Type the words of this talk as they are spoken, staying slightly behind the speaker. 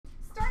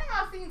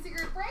14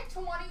 secret break,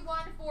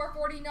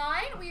 21,449.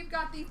 We've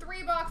got the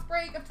 3-box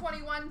break of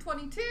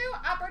 21-22,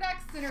 Upper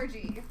Deck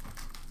Synergy.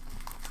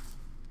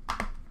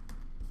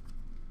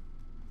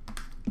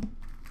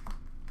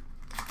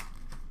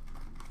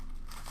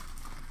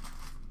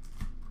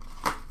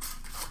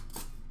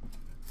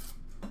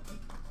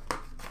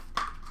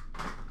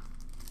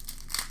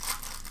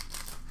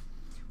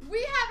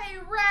 We have a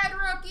red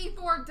rookie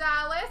for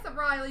Dallas of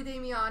Riley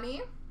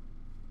Damiani.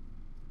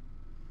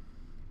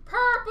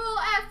 Purple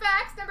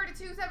FX, number to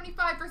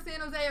 275 for San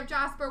Jose of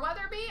Jasper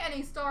Weatherby, and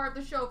a star of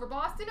the show for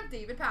Boston of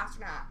David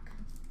Pastrnak.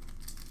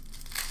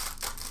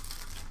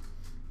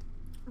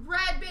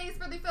 Red base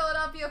for the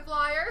Philadelphia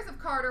Flyers of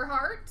Carter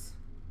Hart.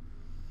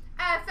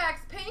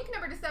 FX pink,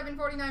 number to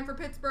 749 for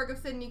Pittsburgh of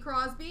Sidney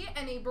Crosby,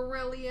 and a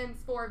Brilliance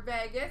for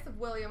Vegas of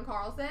William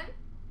Karlsson.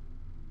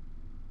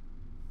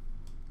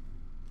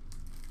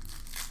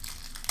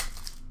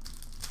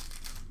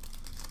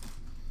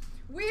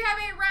 We have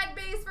a red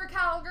base for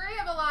Calgary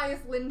of Elias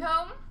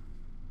Lindholm.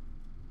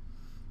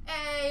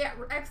 A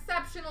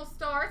exceptional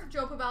stars of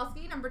Joe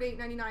Pavelski, numbered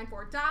 899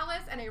 for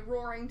Dallas, and a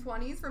roaring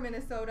 20s for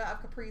Minnesota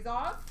of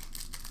Kaprizov.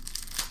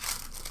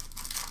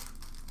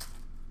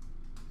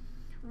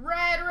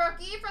 Red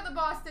rookie for the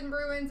Boston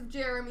Bruins of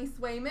Jeremy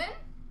Swayman.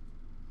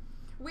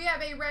 We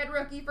have a red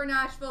rookie for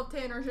Nashville of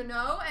Tanner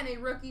Jeannot, and a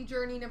rookie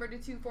journey number to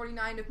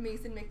 249 of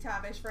Mason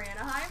McTavish for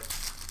Anaheim.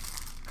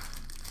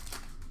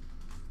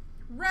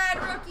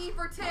 Red rookie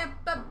for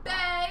Tampa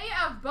Bay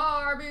of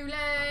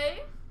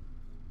Barboulay.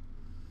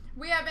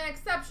 We have an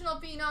exceptional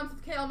phenoms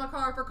of Cale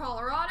Makar for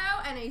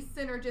Colorado, and a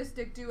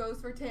synergistic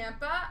duos for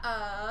Tampa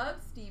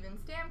of Steven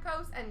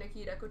Stamkos and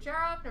Nikita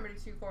Kucherov, number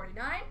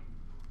 249.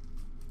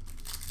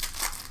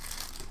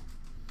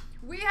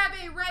 We have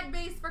a red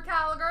base for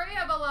Calgary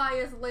of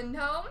Elias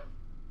Lindholm.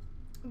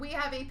 We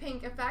have a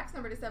pink effects,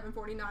 number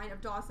 749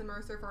 of Dawson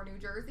Mercer for New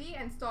Jersey,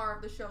 and star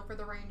of the show for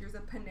the Rangers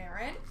of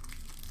Panarin.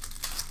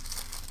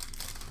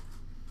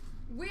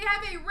 We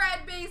have a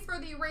red base for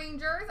the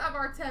Rangers of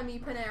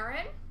Artemi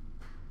Panarin.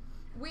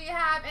 We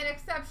have an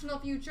exceptional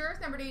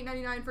futures, number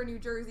 899 for New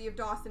Jersey of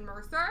Dawson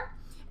Mercer.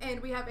 And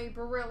we have a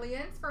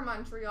Brilliance for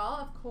Montreal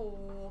of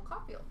Cole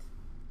Caulfield.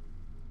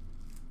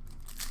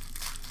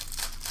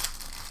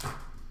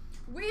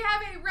 We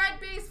have a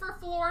red base for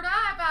Florida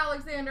of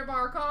Alexander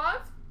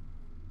Barkov.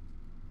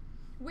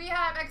 We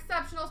have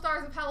exceptional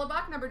stars of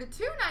Hellebuck, number to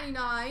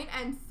 299,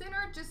 and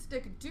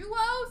synergistic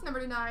duos, number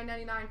to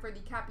 999 for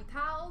the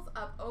Capitals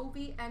of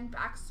Ovi and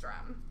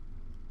Backstrom.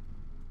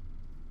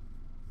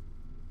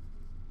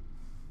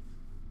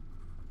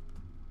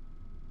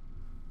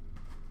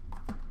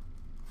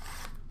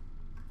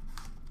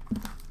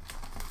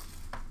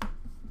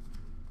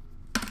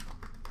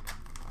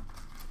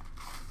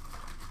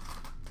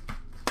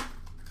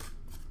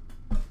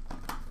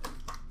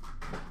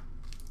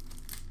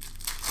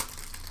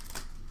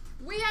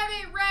 We have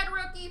a red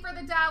rookie for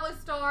the Dallas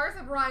Stars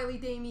of Riley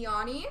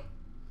Damiani.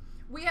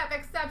 We have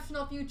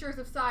exceptional futures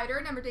of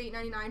Sider, number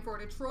 899 for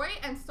Detroit,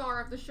 and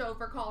star of the show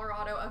for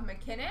Colorado of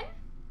McKinnon.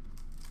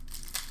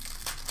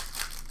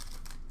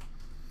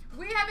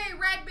 We have a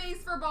red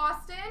base for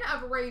Boston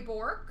of Ray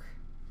Bork.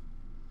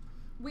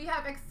 We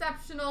have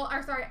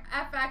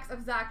FX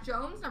of Zach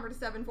Jones, number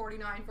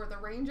 749 for the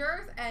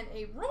Rangers, and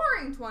a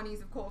roaring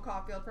 20s of Cole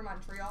Caulfield for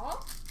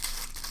Montreal.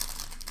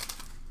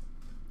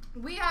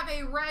 We have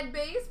a red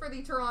base for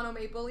the Toronto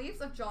Maple Leafs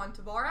of John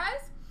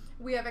Tavares.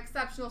 We have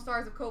exceptional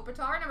stars of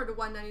Kopitar, number to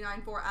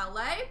 199 for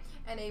LA,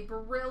 and a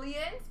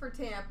Brilliance for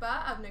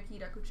Tampa of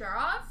Nikita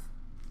Kucherov.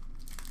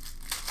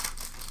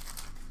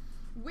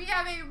 We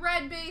have a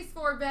red base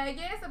for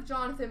Vegas of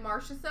Jonathan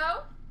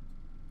Marchessault.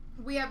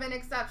 We have an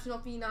exceptional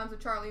phenoms of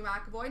Charlie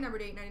McAvoy, number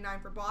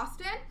 899 for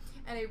Boston,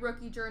 and a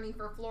rookie journey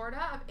for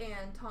Florida of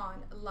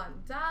Anton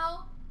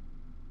Lundell,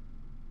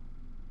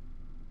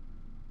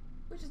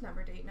 which is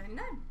numbered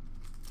 899.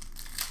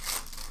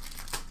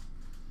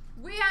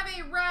 We have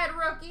a red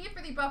rookie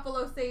for the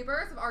Buffalo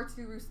Sabres of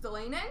Arttu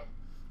Ruustalainen.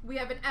 We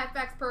have an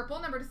FX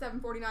purple, number to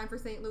 749 for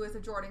St. Louis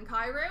of Jordan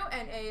Kyrou,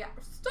 and a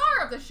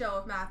star of the show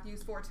of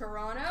Matthews for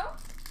Toronto.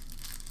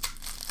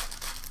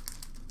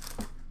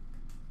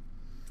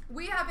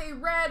 We have a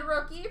red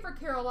rookie for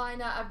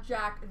Carolina of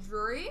Jack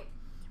Drury.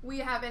 We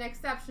have an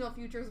exceptional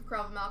futures of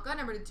Krell Malka,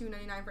 number to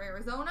 299 for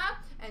Arizona,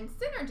 and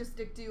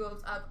synergistic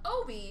duos of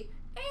Ovi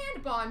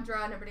and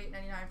Bondra, number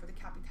 899 for the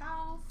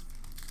Capitals.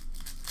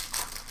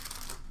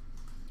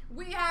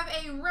 We have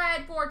a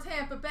red for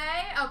Tampa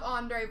Bay of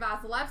Andrei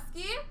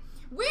Vasilevsky.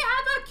 We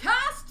have a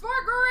cast for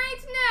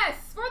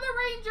greatness for the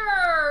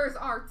Rangers,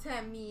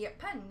 Artemi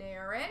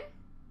Panarin.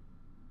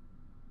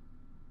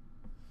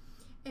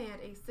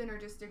 And a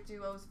synergistic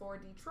duos for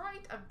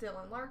Detroit of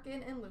Dylan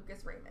Larkin and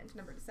Lucas Raymond,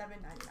 number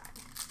 799.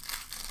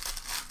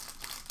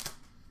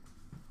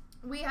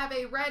 We have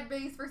a red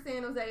base for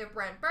San Jose of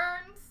Brent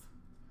Burns.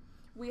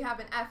 We have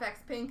an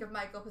FX pink of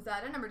Michael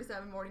Pezzetta, number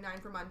 749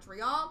 for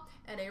Montreal,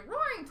 and a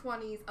roaring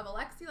 20s of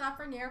Alexis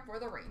Lafreniere for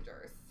the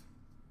Rangers.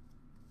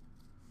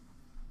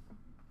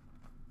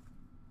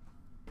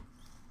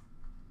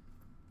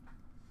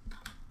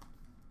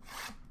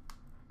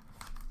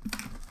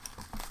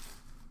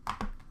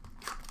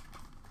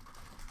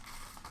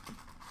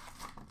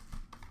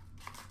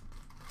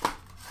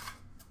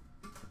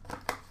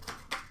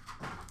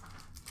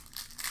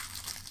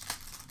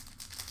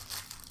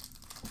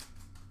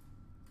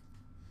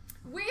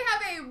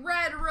 a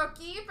red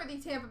rookie for the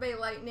Tampa Bay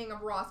Lightning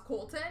of Ross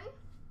Colton.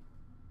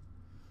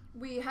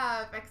 We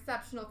have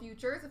exceptional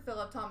futures of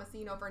Philip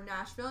Tomasino for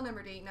Nashville,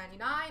 numbered to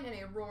 899,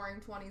 and a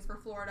roaring 20s for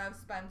Florida of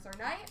Spencer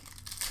Knight.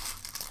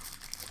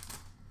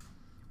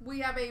 We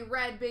have a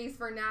red base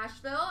for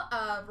Nashville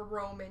of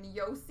Roman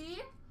Josi.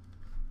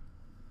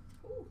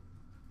 Ooh.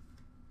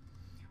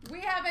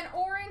 We have an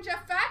orange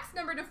effects,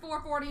 numbered to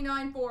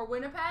 449 for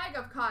Winnipeg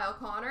of Kyle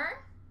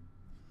Connor.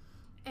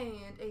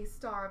 And a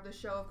star of the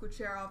show of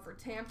CloutsnChara for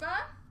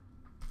Tampa.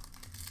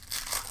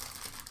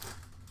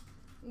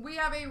 We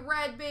have a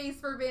red base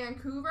for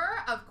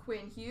Vancouver of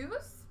Quinn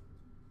Hughes.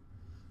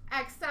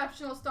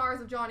 Exceptional stars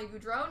of Johnny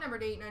Gaudreau,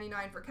 numbered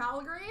 899 for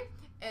Calgary.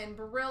 And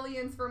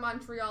brilliance for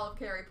Montreal of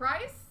Carey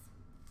Price.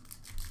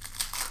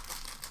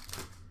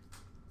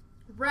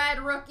 Red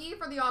rookie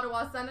for the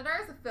Ottawa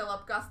Senators of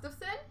Philip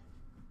Gustafson.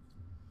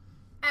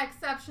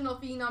 Exceptional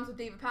phenoms of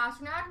David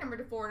Pastrnak, numbered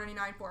to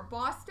 499 for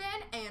Boston.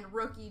 And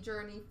rookie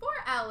journey for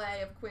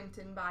LA of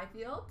Quinton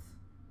Byfield,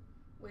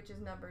 which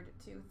is numbered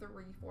to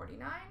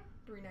 399.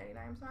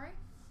 399, I'm sorry.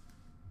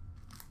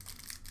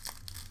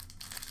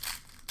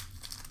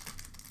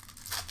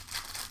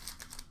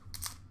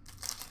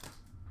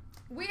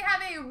 We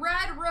have a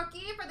red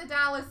rookie for the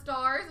Dallas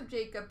Stars of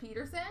Jacob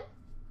Peterson.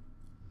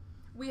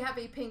 We have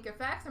a pink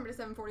effects, number to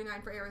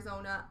 749 for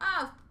Arizona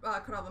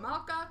of Karel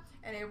Malka,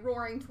 and a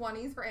roaring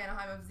 20s for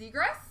Anaheim of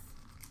Zegras.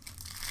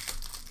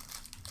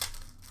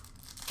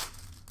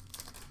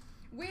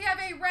 We have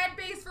a red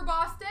base for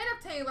Boston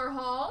of Taylor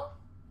Hall.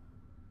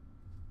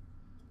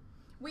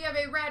 We have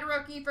a red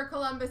rookie for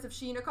Columbus of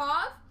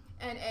Shinikov,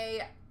 and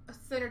a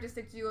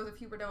synergistic duos of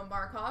Huberdeau and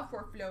Barkov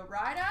for Flo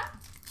Rida.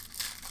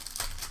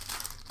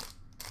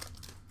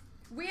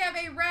 We have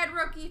a red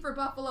rookie for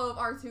Buffalo of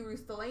Arttu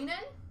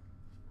Ristolainen.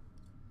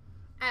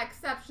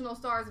 Exceptional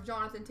stars of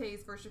Jonathan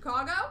Toews for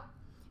Chicago.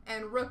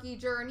 And rookie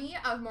journey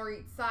of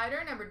Moritz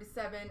Seider, numbered to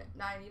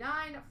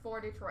 799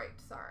 for Detroit.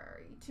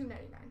 Sorry,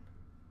 299.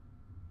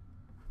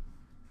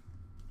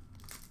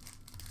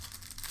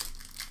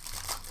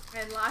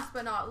 And last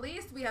but not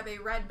least, we have a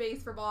red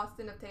base for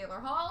Boston of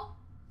Taylor Hall.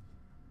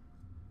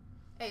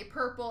 A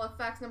purple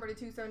effects, number to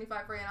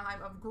 275 for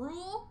Anaheim of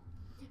Gruel.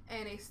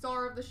 And a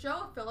star of the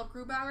show, Philip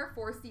Grubauer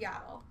for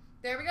Seattle.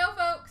 There we go,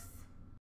 folks.